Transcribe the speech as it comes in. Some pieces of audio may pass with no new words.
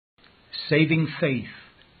saving faith,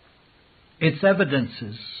 its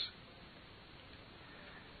evidences.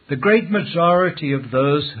 The great majority of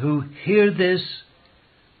those who hear this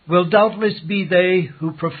will doubtless be they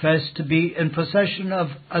who profess to be in possession of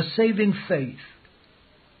a saving faith.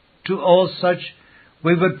 To all such,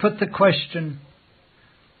 we would put the question,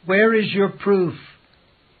 where is your proof?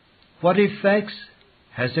 What effects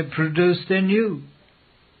has it produced in you?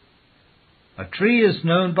 A tree is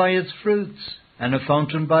known by its fruits, and a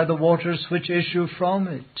fountain by the waters which issue from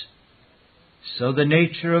it. So the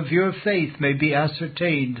nature of your faith may be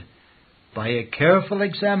ascertained by a careful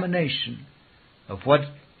examination of what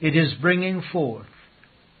it is bringing forth.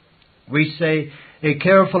 We say a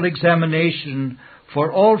careful examination,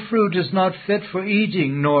 for all fruit is not fit for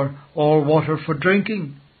eating, nor all water for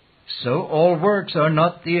drinking. So all works are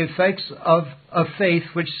not the effects of a faith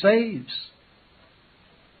which saves.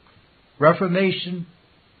 Reformation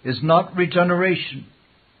is not regeneration,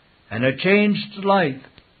 and a changed life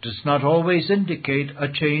does not always indicate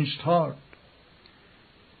a changed heart.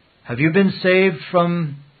 Have you been saved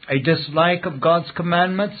from a dislike of God's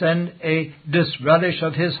commandments and a disrelish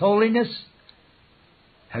of His holiness?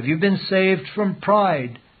 Have you been saved from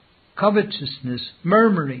pride, covetousness,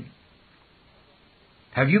 murmuring?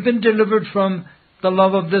 Have you been delivered from the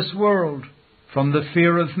love of this world, from the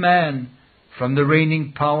fear of man, from the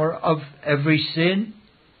reigning power of every sin?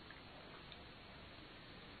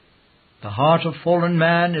 The heart of fallen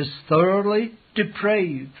man is thoroughly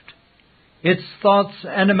depraved, its thoughts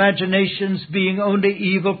and imaginations being only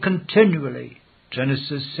evil continually.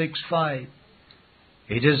 Genesis 6:5.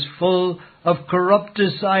 It is full of corrupt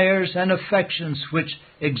desires and affections which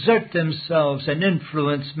exert themselves and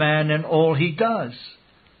influence man in all he does.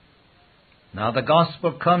 Now the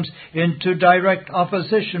gospel comes into direct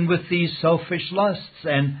opposition with these selfish lusts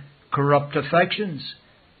and corrupt affections,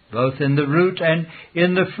 both in the root and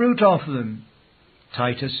in the fruit of them.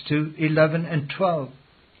 Titus 2:11 and 12.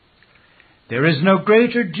 There is no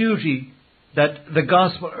greater duty that the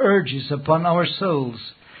gospel urges upon our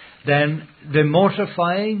souls than the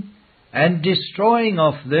mortifying and destroying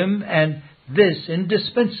of them, and this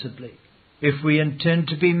indispensably, if we intend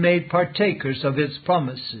to be made partakers of its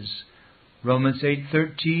promises. Romans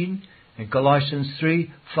 8:13 and Colossians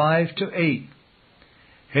 3:5-8.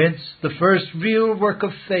 Hence, the first real work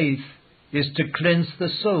of faith is to cleanse the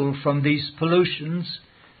soul from these pollutions,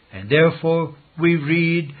 and therefore we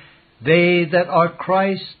read, "They that are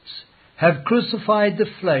Christ's have crucified the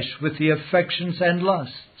flesh with the affections and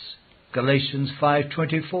lusts." Galatians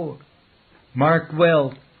 5:24. Mark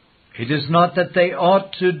well, it is not that they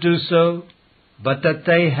ought to do so, but that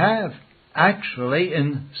they have, actually,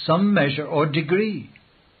 in some measure or degree.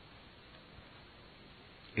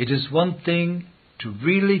 It is one thing to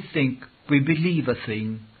really think we believe a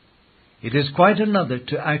thing. It is quite another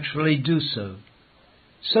to actually do so.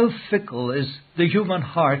 So fickle is the human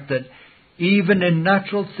heart that even in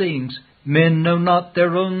natural things men know not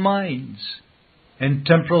their own minds. In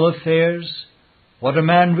temporal affairs, what a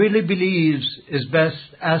man really believes is best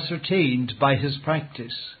ascertained by his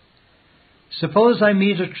practice. Suppose I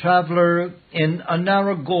meet a traveler in a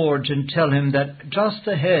narrow gorge and tell him that just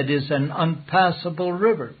ahead is an unpassable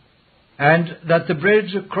river, and that the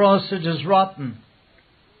bridge across it is rotten.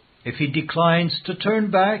 If he declines to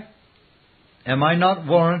turn back, am I not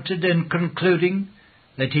warranted in concluding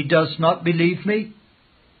that he does not believe me?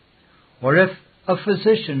 Or if a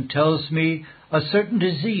physician tells me a certain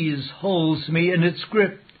disease holds me in its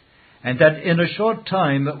grip, and that in a short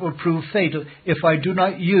time it will prove fatal if I do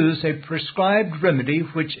not use a prescribed remedy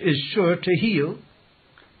which is sure to heal,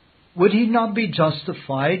 would he not be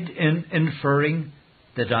justified in inferring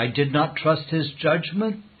that I did not trust his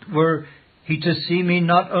judgment, were he to see me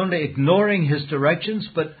not only ignoring his directions,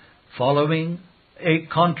 but following a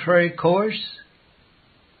contrary course?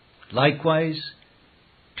 Likewise,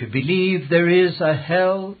 to believe there is a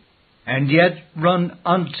hell, and yet run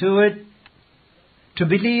unto it, to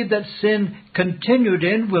believe that sin continued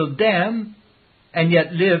in will damn, and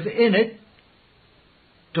yet live in it,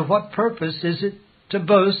 to what purpose is it to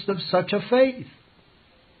boast of such a faith?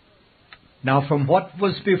 Now, from what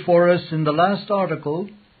was before us in the last article,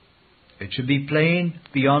 it should be plain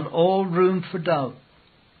beyond all room for doubt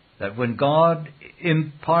that when God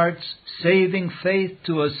imparts saving faith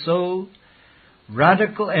to a soul,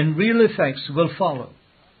 radical and real effects will follow.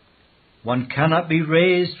 One cannot be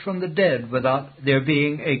raised from the dead without there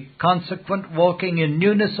being a consequent walking in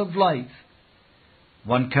newness of life.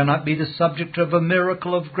 One cannot be the subject of a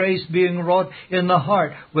miracle of grace being wrought in the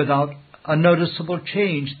heart without a noticeable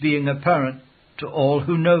change being apparent to all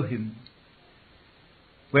who know Him.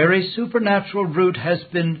 Where a supernatural root has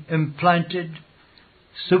been implanted,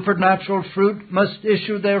 supernatural fruit must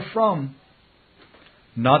issue therefrom.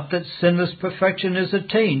 Not that sinless perfection is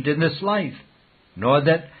attained in this life, nor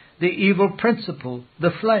that the evil principle,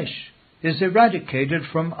 the flesh, is eradicated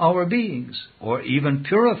from our beings, or even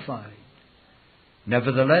purified.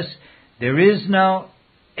 Nevertheless, there is now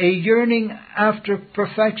a yearning after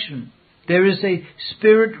perfection. There is a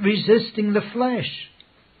spirit resisting the flesh.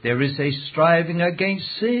 There is a striving against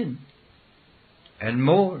sin. And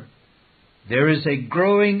more, there is a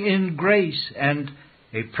growing in grace and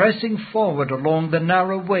a pressing forward along the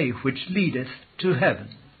narrow way which leadeth to heaven.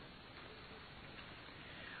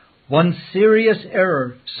 One serious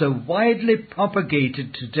error so widely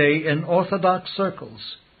propagated today in Orthodox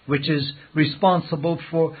circles, which is responsible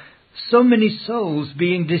for so many souls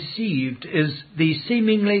being deceived, is the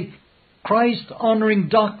seemingly Christ-honoring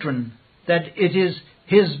doctrine that it is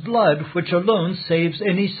His blood which alone saves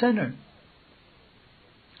any sinner.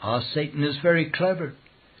 Satan is very clever.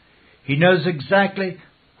 He knows exactly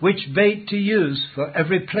which bait to use for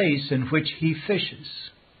every place in which he fishes.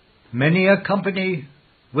 Many a company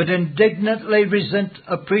would indignantly resent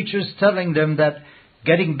a preacher's telling them that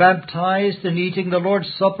getting baptized and eating the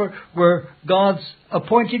Lord's Supper were God's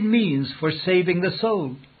appointed means for saving the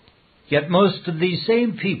soul. Yet most of these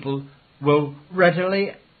same people will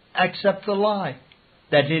readily accept the lie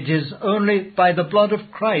that it is only by the blood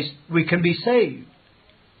of Christ we can be saved.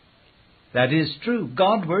 That is true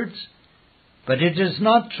Godwards, but it is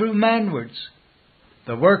not true manwards.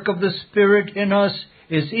 The work of the Spirit in us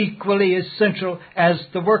is equally essential as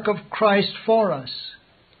the work of Christ for us.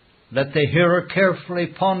 Let the hearer carefully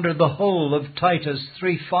ponder the whole of Titus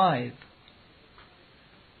 3:5.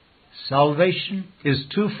 Salvation is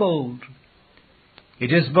twofold.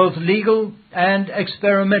 It is both legal and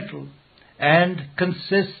experimental, and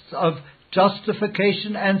consists of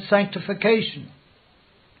justification and sanctification.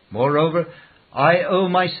 Moreover, I owe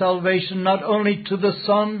my salvation not only to the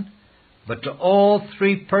Son, but to all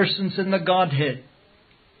three persons in the Godhead.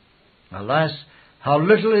 Alas, how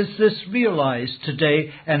little is this realized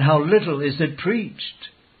today, and how little is it preached.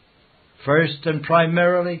 First and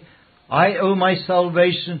primarily, I owe my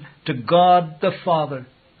salvation to God the Father,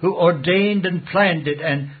 who ordained and planned it,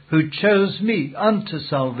 and who chose me unto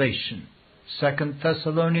salvation. 2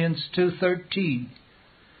 Thessalonians 2:13.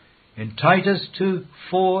 In Titus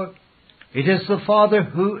 2:4, it is the Father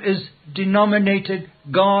who is denominated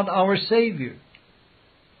God our Savior.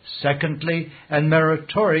 Secondly, and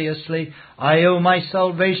meritoriously, I owe my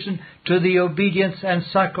salvation to the obedience and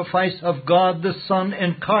sacrifice of God the Son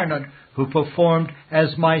incarnate, who performed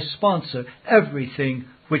as my sponsor everything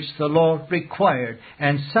which the law required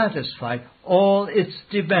and satisfied all its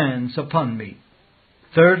demands upon me.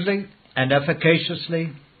 Thirdly, and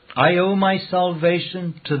efficaciously, I owe my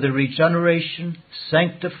salvation to the regeneration,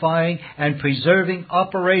 sanctifying, and preserving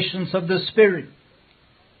operations of the Spirit.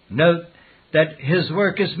 Note that His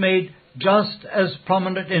work is made just as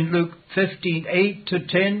prominent in Luke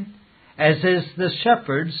 15:8-10 as is the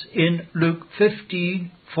shepherd's in Luke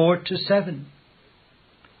 15:4-7.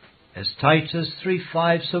 As Titus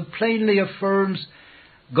 3:5 so plainly affirms,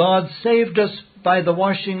 God saved us by the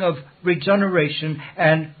washing of regeneration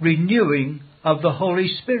and renewing of the Holy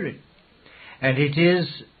Spirit. And it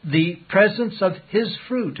is the presence of His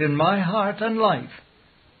fruit in my heart and life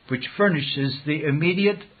which furnishes the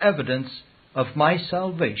immediate evidence of my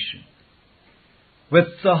salvation.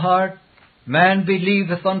 With the heart man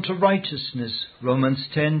believeth unto righteousness, Romans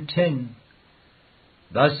 10:10.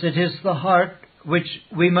 Thus it is the heart which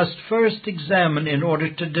we must first examine in order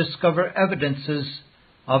to discover evidences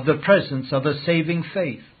of the presence of a saving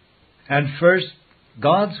faith. And first,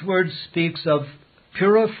 God's Word speaks of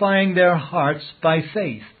purifying their hearts by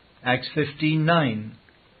faith, Acts 15:9.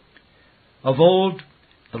 Of old,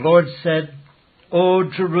 the Lord said, O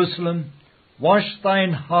Jerusalem, wash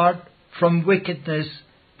thine heart from wickedness,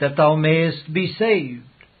 that thou mayest be saved.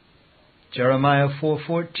 Jeremiah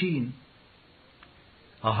 4:14.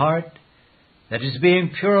 A heart that is being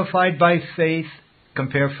purified by faith,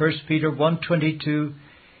 compare 1 Peter 1:22,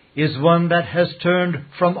 is one that has turned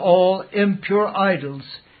from all impure idols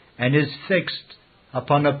and is fixed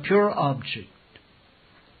upon a pure object.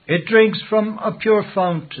 It drinks from a pure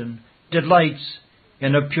fountain, delights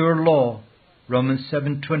in a pure law, Romans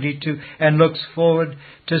 7:22, and looks forward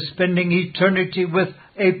to spending eternity with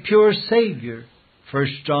a pure Savior,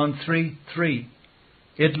 1 John 3:3.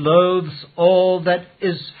 It loathes all that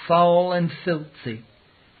is foul and filthy,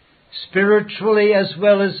 spiritually as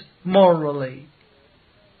well as morally.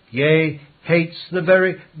 Yea, hates the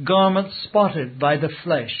very garment spotted by the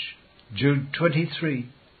flesh, Jude 23.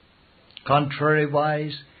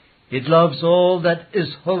 Contrariwise, It loves all that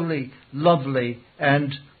is holy, lovely,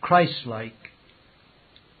 and Christ-like.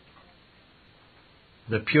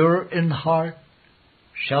 The pure in heart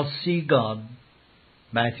shall see God.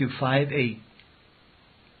 Matthew 5:8.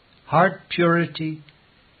 Heart purity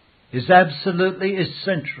is absolutely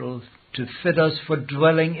essential to fit us for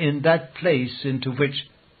dwelling in that place into which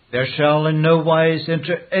there shall in no wise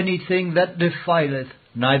enter anything that defileth,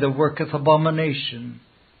 neither worketh abomination.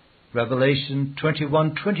 Revelation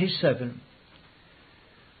 21:27.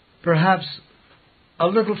 Perhaps a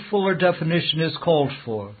little fuller definition is called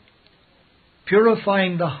for.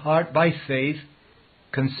 Purifying the heart by faith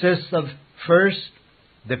consists of, first,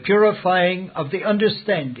 the purifying of the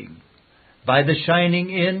understanding by the shining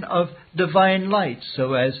in of divine light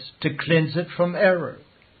so as to cleanse it from error.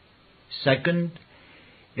 Second,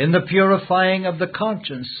 in the purifying of the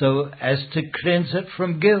conscience so as to cleanse it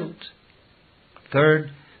from guilt.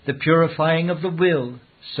 Third, the purifying of the will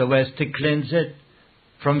so as to cleanse it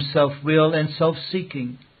from self-will and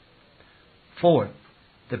self-seeking. Fourth,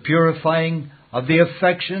 the purifying of the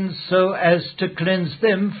affections so as to cleanse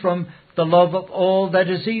them from the love of all that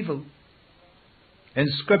is evil. In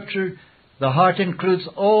Scripture, the heart includes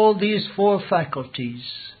all these four faculties.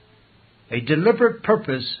 A deliberate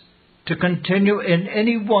purpose to continue in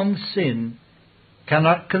any one sin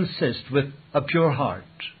cannot consist with a pure heart.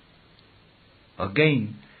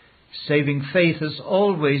 Again, saving faith is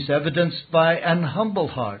always evidenced by an humble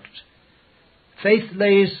heart. Faith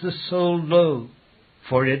lays the soul low,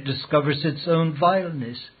 for it discovers its own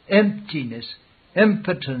vileness, emptiness,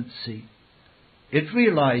 impotency. It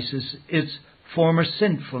realizes its former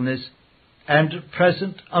sinfulness and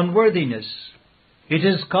present unworthiness. It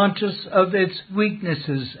is conscious of its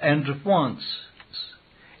weaknesses and wants,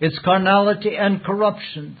 its carnality and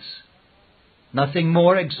corruptions. Nothing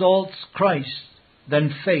more exalts Christ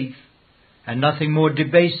than faith, and nothing more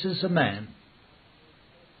debases a man.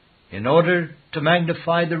 In order to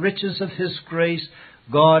magnify the riches of His grace,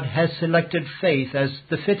 God has selected faith as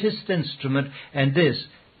the fittest instrument, and this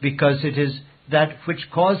because it is that which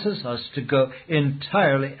causes us to go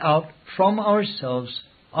entirely out from ourselves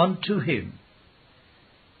unto Him.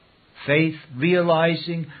 Faith,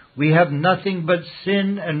 realizing we have nothing but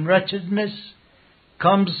sin and wretchedness,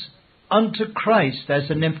 comes unto Christ as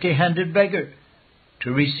an empty-handed beggar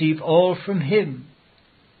to receive all from Him.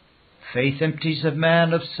 Faith empties a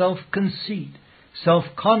man of self-conceit,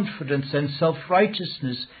 self-confidence, and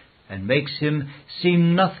self-righteousness, and makes him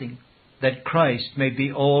seem nothing, that Christ may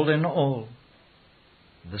be all in all.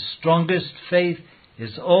 The strongest faith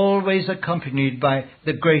is always accompanied by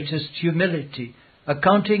the greatest humility,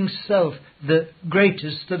 accounting self the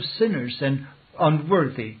greatest of sinners and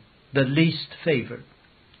unworthy, the least favored.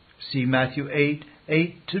 See Matthew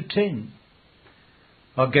 8:8-10.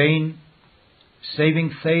 Again,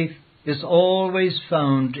 saving faith is always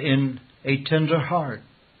found in a tender heart.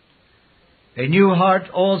 A new heart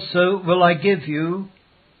also will I give you,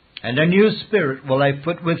 and a new spirit will I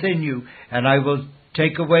put within you, and I will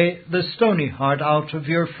take away the stony heart out of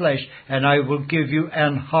your flesh, and I will give you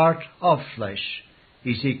an heart of flesh.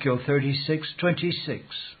 Ezekiel 36:26.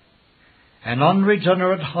 An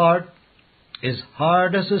unregenerate heart is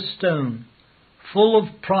hard as a stone, full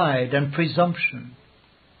of pride and presumption.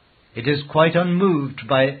 It is quite unmoved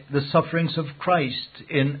by the sufferings of Christ,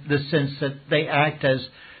 in the sense that they act as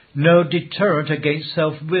no deterrent against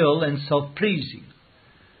self-will and self-pleasing.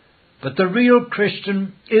 But the real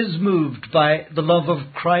Christian is moved by the love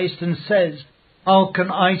of Christ and says, "How can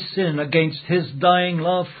I sin against His dying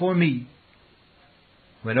love for me?"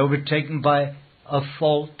 When overtaken by a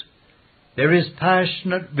fault, there is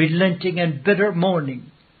passionate, relenting, and bitter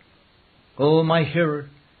mourning. Oh, my hearer,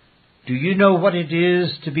 do you know what it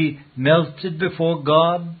is to be melted before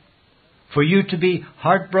God? For you to be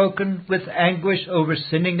heartbroken with anguish over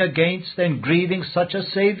sinning against and grieving such a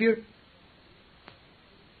Savior?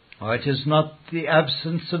 Oh, it is not the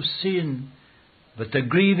absence of sin, but the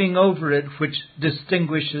grieving over it which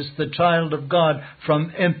distinguishes the child of God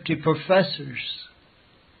from empty professors.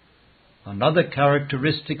 Another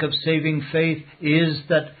characteristic of saving faith is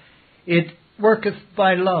that it worketh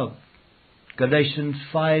by love. Galatians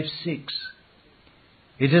 5:6.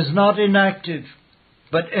 It is not inactive,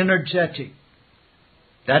 but energetic.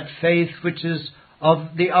 That faith which is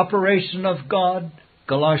of the operation of God,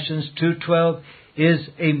 Colossians 2:12, is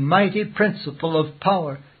a mighty principle of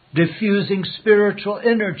power, diffusing spiritual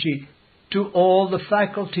energy to all the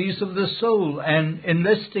faculties of the soul and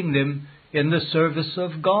enlisting them in the service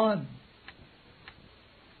of God.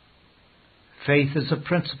 Faith is a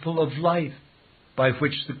principle of life by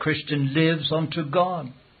which the Christian lives unto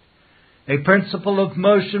God, a principle of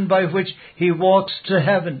motion by which he walks to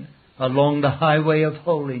heaven, along the highway of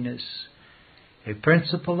holiness, a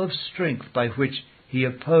principle of strength by which he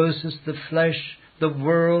opposes the flesh, the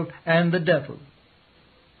world, and the devil.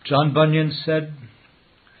 John Bunyan said,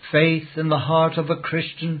 "Faith in the heart of a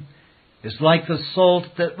Christian is like the salt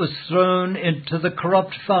that was thrown into the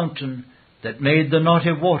corrupt fountain that made the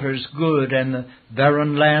naughty waters good and the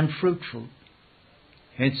barren land fruitful.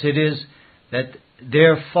 Hence it is that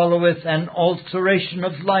there followeth an alteration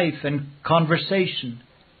of life and conversation,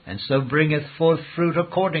 and so bringeth forth fruit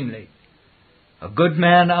accordingly. A good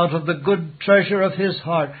man out of the good treasure of his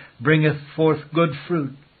heart bringeth forth good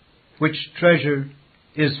fruit, which treasure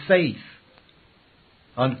is faith."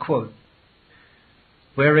 Unquote.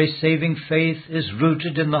 Where a saving faith is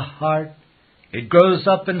rooted in the heart, it grows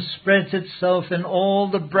up and spreads itself in all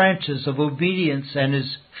the branches of obedience and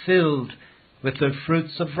is filled with the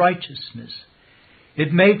fruits of righteousness.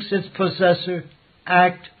 It makes its possessor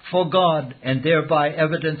act for God, and thereby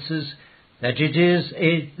evidences that it is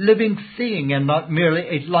a living thing and not merely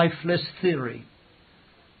a lifeless theory.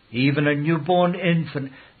 Even a newborn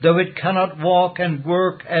infant, though it cannot walk and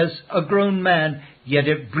work as a grown man, yet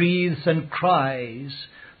it breathes and cries,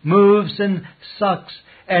 moves and sucks,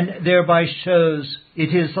 and thereby shows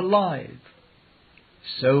it is alive.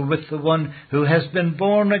 So with the one who has been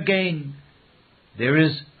born again, there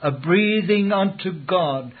is a breathing unto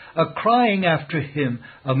God, a crying after Him,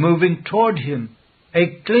 a moving toward Him, a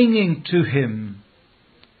clinging to Him.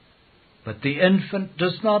 But the infant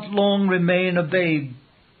does not long remain a babe.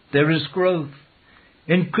 There is growth,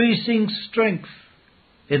 increasing strength,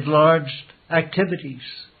 enlarged activities.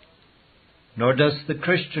 Nor does the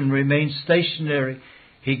Christian remain stationary.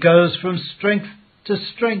 He goes from strength to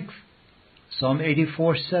strength. Psalm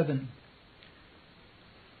 84:7.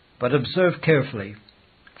 But observe carefully.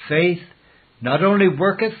 Faith not only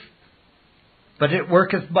worketh, but it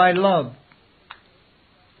worketh by love.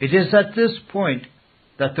 It is at this point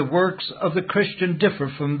that the works of the Christian differ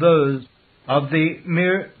from those of the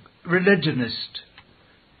mere religionist.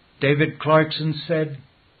 David Clarkson said,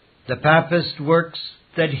 "The Papist works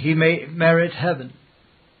that he may merit heaven.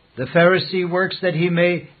 The Pharisee works that he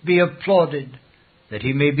may be applauded, that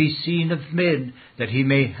he may be seen of men, that he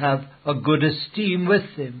may have a good esteem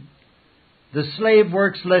with them. The slave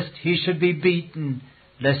works lest he should be beaten,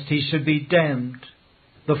 lest he should be damned.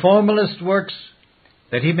 The formalist works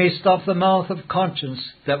that he may stop the mouth of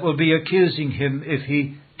conscience that will be accusing him if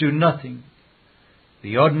he do nothing.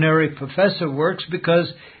 The ordinary professor works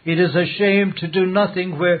because it is a shame to do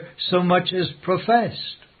nothing where so much is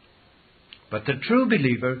professed. But the true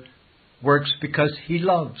believer works because he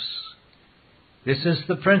loves. This is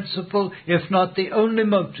the principal, if not the only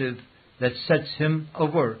motive, that sets him a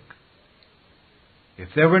work. If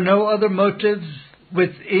there were no other motives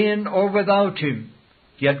within or without him,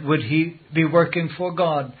 yet would he be working for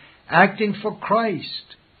God, acting for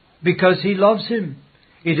Christ, because he loves Him.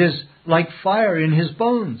 It is like fire in his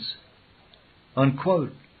bones."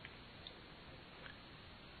 Unquote.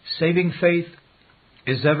 Saving faith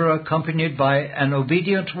is ever accompanied by an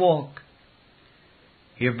obedient walk.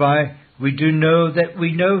 Hereby we do know that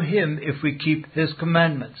we know Him if we keep His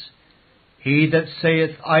commandments. He that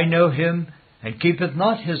saith, "I know Him," and keepeth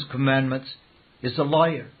not His commandments, is a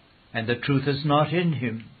liar, and the truth is not in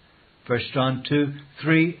him. 1 John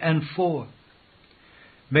 2:3 and 4.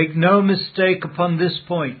 Make no mistake upon this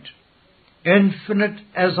point. Infinite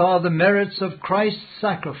as are the merits of Christ's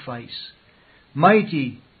sacrifice,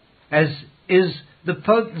 mighty as is the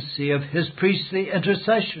potency of His priestly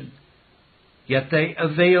intercession, yet they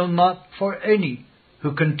avail not for any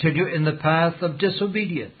who continue in the path of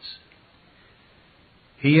disobedience.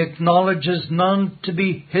 He acknowledges none to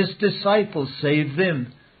be His disciples save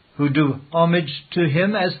them who do homage to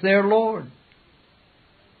Him as their Lord.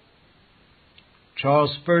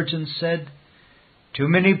 Charles Spurgeon said, "Too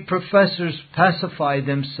many professors pacify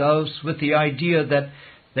themselves with the idea that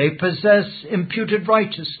they possess imputed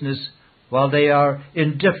righteousness while they are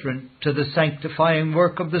indifferent to the sanctifying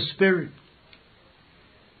work of the Spirit.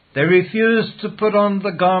 They refuse to put on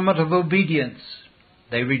the garment of obedience.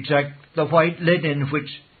 They reject the white linen,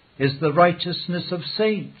 which is the righteousness of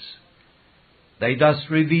saints. They thus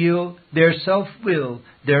reveal their self-will,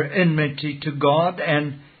 their enmity to God,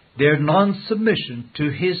 and their non-submission to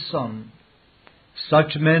His Son.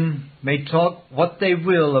 Such men may talk what they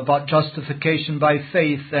will about justification by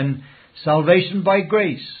faith and salvation by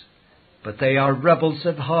grace, but they are rebels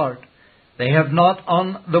at heart. They have not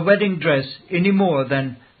on the wedding dress any more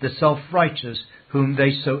than the self-righteous whom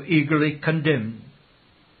they so eagerly condemn.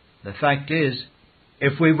 The fact is,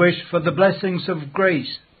 if we wish for the blessings of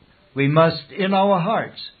grace, we must in our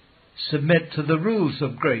hearts submit to the rules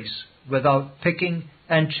of grace, without picking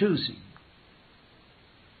and choosing."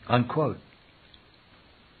 Unquote.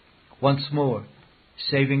 Once more,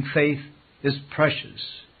 saving faith is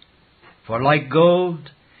precious, for like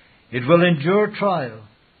gold, it will endure trial.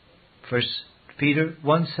 1 Peter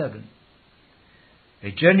 1:7. A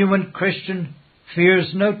genuine Christian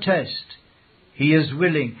fears no test. He is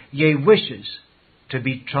willing, yea, wishes, to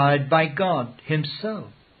be tried by God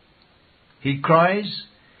Himself. He cries,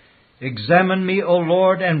 "Examine me, O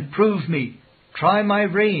Lord, and prove me. Try my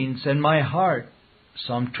reins and my heart."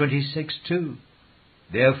 Psalm 26:2.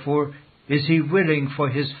 Therefore is he willing for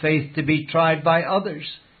his faith to be tried by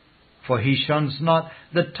others, for he shuns not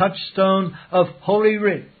the touchstone of Holy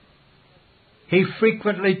Writ. He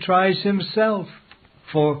frequently tries himself,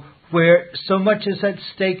 for where so much is at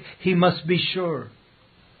stake, he must be sure.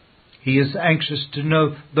 He is anxious to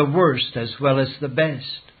know the worst as well as the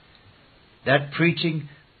best. That preaching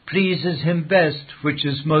pleases him best which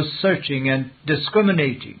is most searching and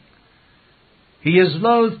discriminating. He is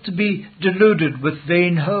loath to be deluded with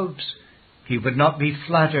vain hopes. He would not be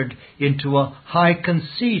flattered into a high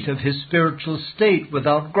conceit of his spiritual state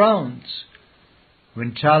without grounds.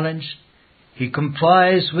 When challenged, he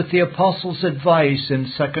complies with the Apostle's advice in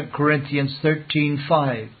 2 Corinthians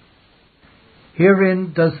 13:5.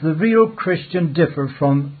 Herein does the real Christian differ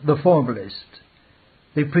from the formalist.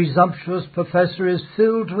 The presumptuous professor is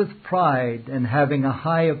filled with pride, and having a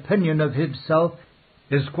high opinion of himself,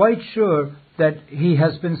 is quite sure that he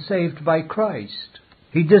has been saved by Christ.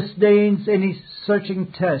 He disdains any searching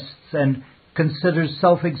tests and considers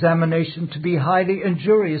self-examination to be highly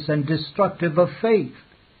injurious and destructive of faith.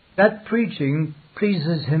 That preaching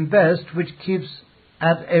pleases him best which keeps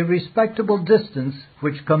at a respectable distance,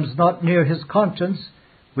 which comes not near his conscience,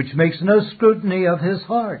 which makes no scrutiny of his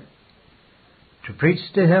heart. To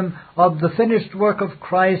preach to him of the finished work of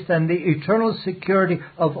Christ and the eternal security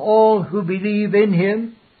of all who believe in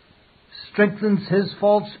Him strengthens his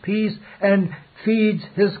false peace and feeds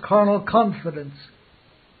his carnal confidence.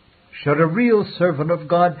 Should a real servant of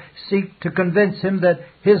God seek to convince him that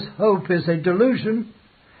his hope is a delusion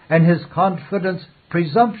and his confidence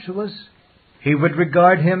presumptuous, he would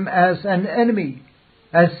regard him as an enemy,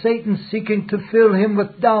 as Satan seeking to fill him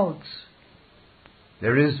with doubts.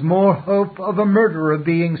 There is more hope of a murderer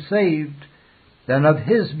being saved than of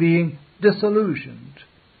his being disillusioned.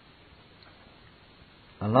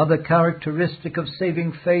 Another characteristic of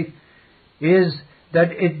saving faith is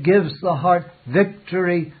that it gives the heart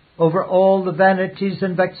victory over all the vanities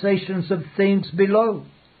and vexations of things below.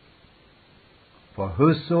 For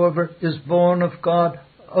whosoever is born of God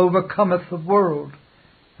overcometh the world,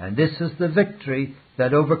 and this is the victory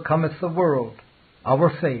that overcometh the world, our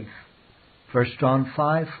faith. 1 John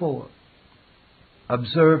 5:4.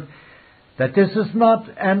 Observe that this is not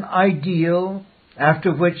an ideal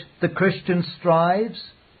after which the Christian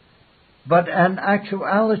strives, but an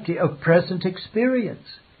actuality of present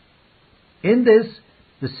experience. In this,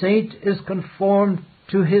 the saint is conformed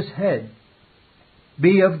to his head.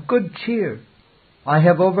 Be of good cheer. I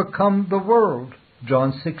have overcome the world.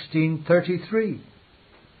 John 16:33.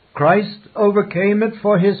 Christ overcame it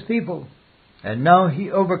for His people, and now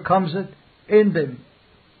He overcomes it in them.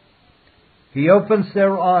 He opens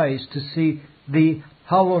their eyes to see the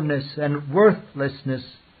hollowness and worthlessness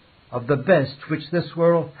of the best which this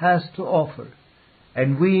world has to offer,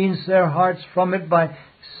 and weans their hearts from it by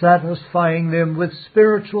satisfying them with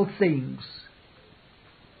spiritual things.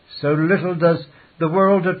 So little does the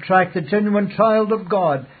world attract the genuine child of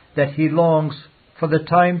God that he longs for the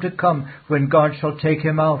time to come when God shall take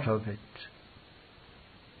him out of it.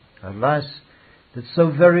 Alas, that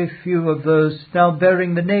so very few of those now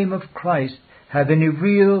bearing the name of Christ have any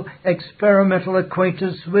real experimental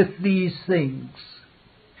acquaintance with these things.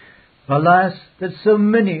 Alas, that so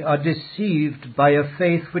many are deceived by a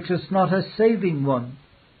faith which is not a saving one.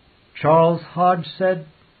 Charles Hodge said,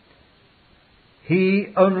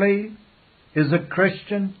 "He only is a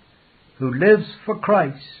Christian who lives for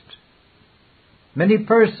Christ." Many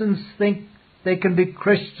persons think they can be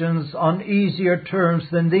Christians on easier terms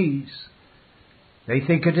than these. They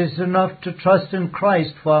think it is enough to trust in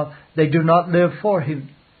Christ while they do not live for Him.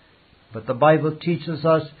 But the Bible teaches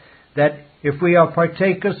us that if we are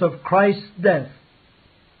partakers of Christ's death,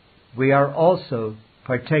 we are also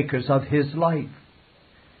partakers of His life.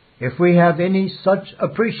 If we have any such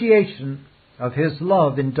appreciation of His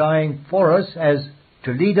love in dying for us as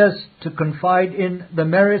to lead us to confide in the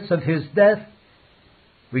merits of His death,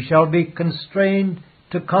 we shall be constrained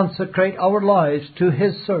to consecrate our lives to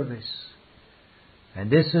His service. And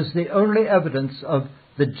this is the only evidence of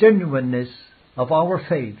the genuineness of our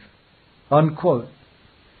faith. Unquote.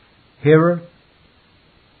 Hearer,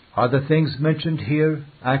 Are the things mentioned here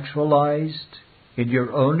actualized in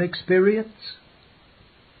your own experience?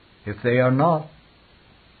 If they are not,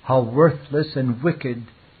 how worthless and wicked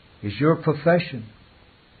is your profession.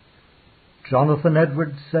 Jonathan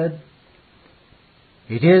Edwards said,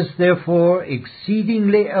 "It is therefore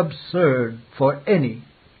exceedingly absurd for any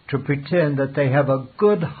to pretend that they have a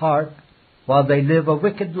good heart while they live a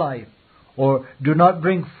wicked life, or do not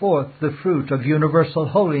bring forth the fruit of universal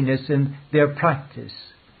holiness in their practice.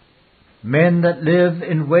 Men that live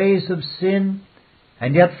in ways of sin,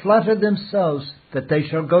 and yet flatter themselves that they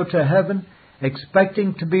shall go to heaven,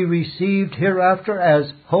 expecting to be received hereafter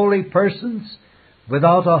as holy persons,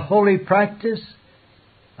 without a holy practice,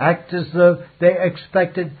 act as though they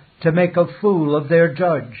expected to make a fool of their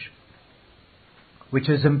judge," which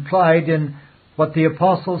is implied in what the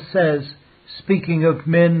Apostle says, speaking of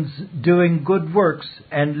men's doing good works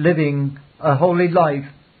and living a holy life,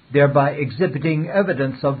 thereby exhibiting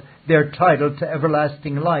evidence of their title to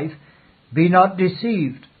everlasting life. "Be not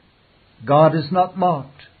deceived. God is not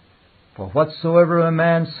mocked. For whatsoever a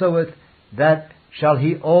man soweth, that shall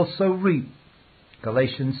he also reap."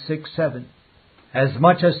 Galatians 6:7. As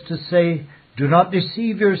much as to say, do not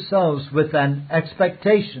deceive yourselves with an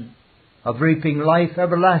expectation of reaping life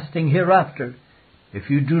everlasting hereafter. If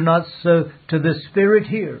you do not sow to the Spirit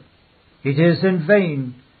here, it is in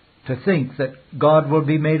vain to think that God will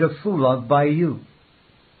be made a fool of by you.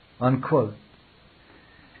 Unquote.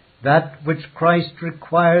 That which Christ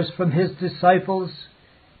requires from His disciples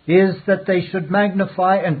is that they should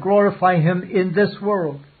magnify and glorify Him in this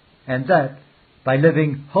world, and that by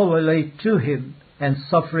living holily to Him and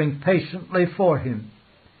suffering patiently for Him.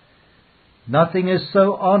 Nothing is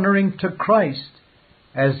so honoring to Christ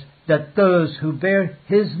as that those who bear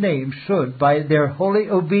His name should, by their holy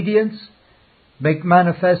obedience, make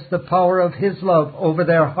manifest the power of His love over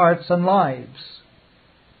their hearts and lives.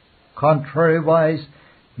 Contrariwise,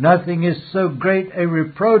 nothing is so great a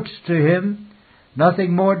reproach to Him,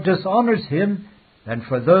 nothing more dishonors Him, than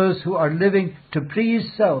for those who are living to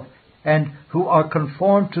please self and who are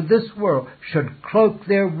conformed to this world should cloak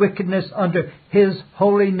their wickedness under His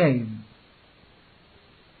holy name.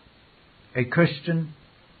 A Christian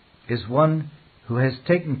is one who has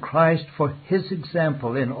taken Christ for his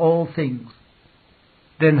example in all things.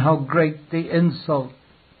 Then how great the insult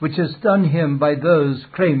which is done him by those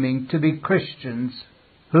claiming to be Christians,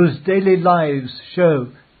 whose daily lives show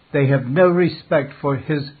they have no respect for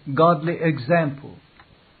His godly example.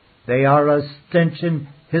 They are a stench in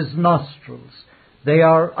His nostrils. They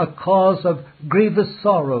are a cause of grievous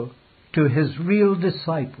sorrow to His real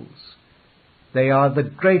disciples. They are the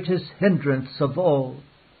greatest hindrance of all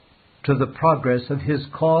to the progress of His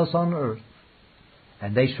cause on earth.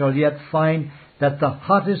 And they shall yet find that the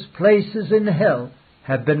hottest places in hell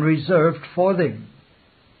have been reserved for them.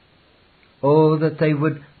 Oh, that they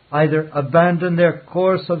would either abandon their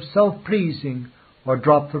course of self-pleasing or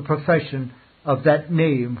drop the profession of that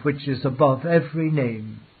name which is above every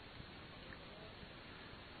name.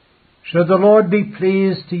 Should the Lord be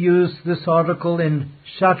pleased to use this article in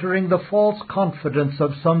shattering the false confidence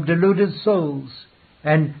of some deluded souls,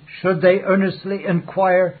 and should they earnestly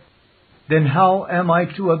inquire, then how am I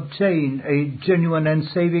to obtain a genuine and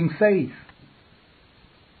saving faith?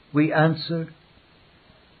 We answer,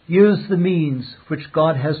 use the means which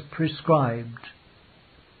God has prescribed.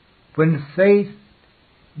 When faith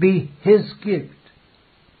be His gift,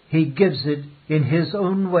 He gives it in His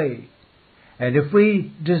own way. And if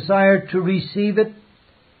we desire to receive it,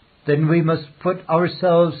 then we must put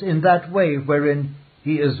ourselves in that way wherein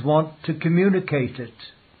He is wont to communicate it.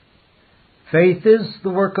 Faith is the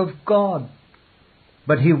work of God,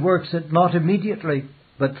 but He works it not immediately,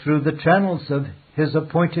 but through the channels of His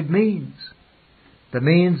appointed means. The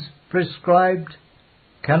means prescribed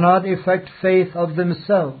cannot effect faith of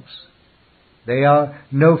themselves. They are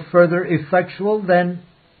no further effectual than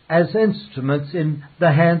as instruments in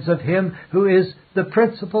the hands of Him who is the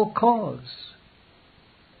principal cause.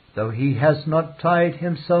 Though He has not tied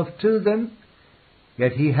Himself to them,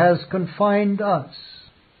 yet He has confined us.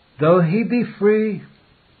 Though He be free,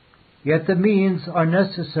 yet the means are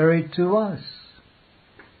necessary to us.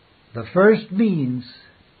 The first means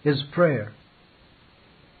is prayer.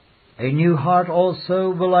 A new heart also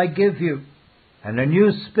will I give you, and a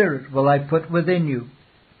new spirit will I put within you.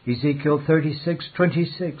 Ezekiel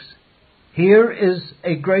 36:26. Here is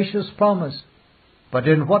a gracious promise, but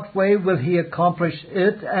in what way will He accomplish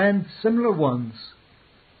it and similar ones?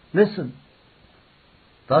 Listen.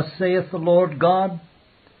 Thus saith the Lord God,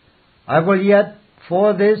 I will yet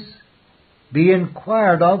for this be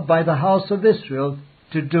inquired of by the house of Israel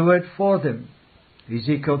to do it for them.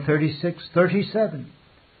 Ezekiel 36:37.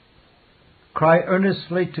 cry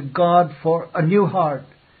earnestly to God for a new heart,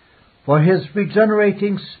 for His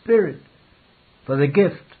regenerating Spirit, for the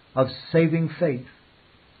gift of saving faith.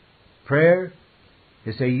 Prayer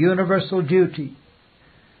is a universal duty.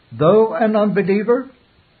 Though an unbeliever,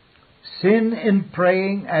 sin in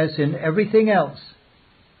praying as in everything else,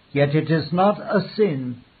 yet it is not a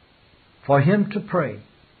sin for him to pray.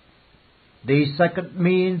 The second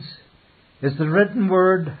means is the written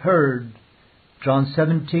word heard, John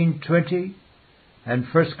 17:20 and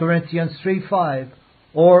 1 Corinthians 3:5,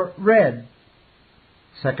 or read,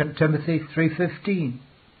 2 Timothy 3:15.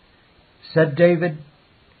 Said David,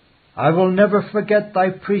 I will never forget thy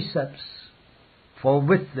precepts, for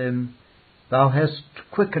with them thou hast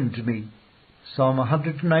quickened me. Psalm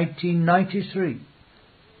 119:93.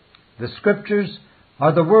 The Scriptures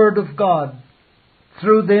are the Word of God.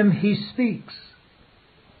 Through them He speaks.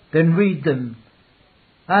 Then read them,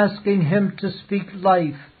 asking Him to speak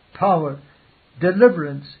life, power,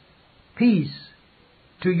 deliverance, peace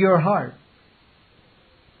to your heart.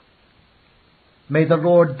 May the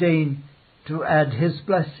Lord deign to add His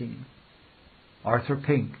blessing. Arthur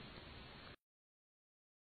Pink.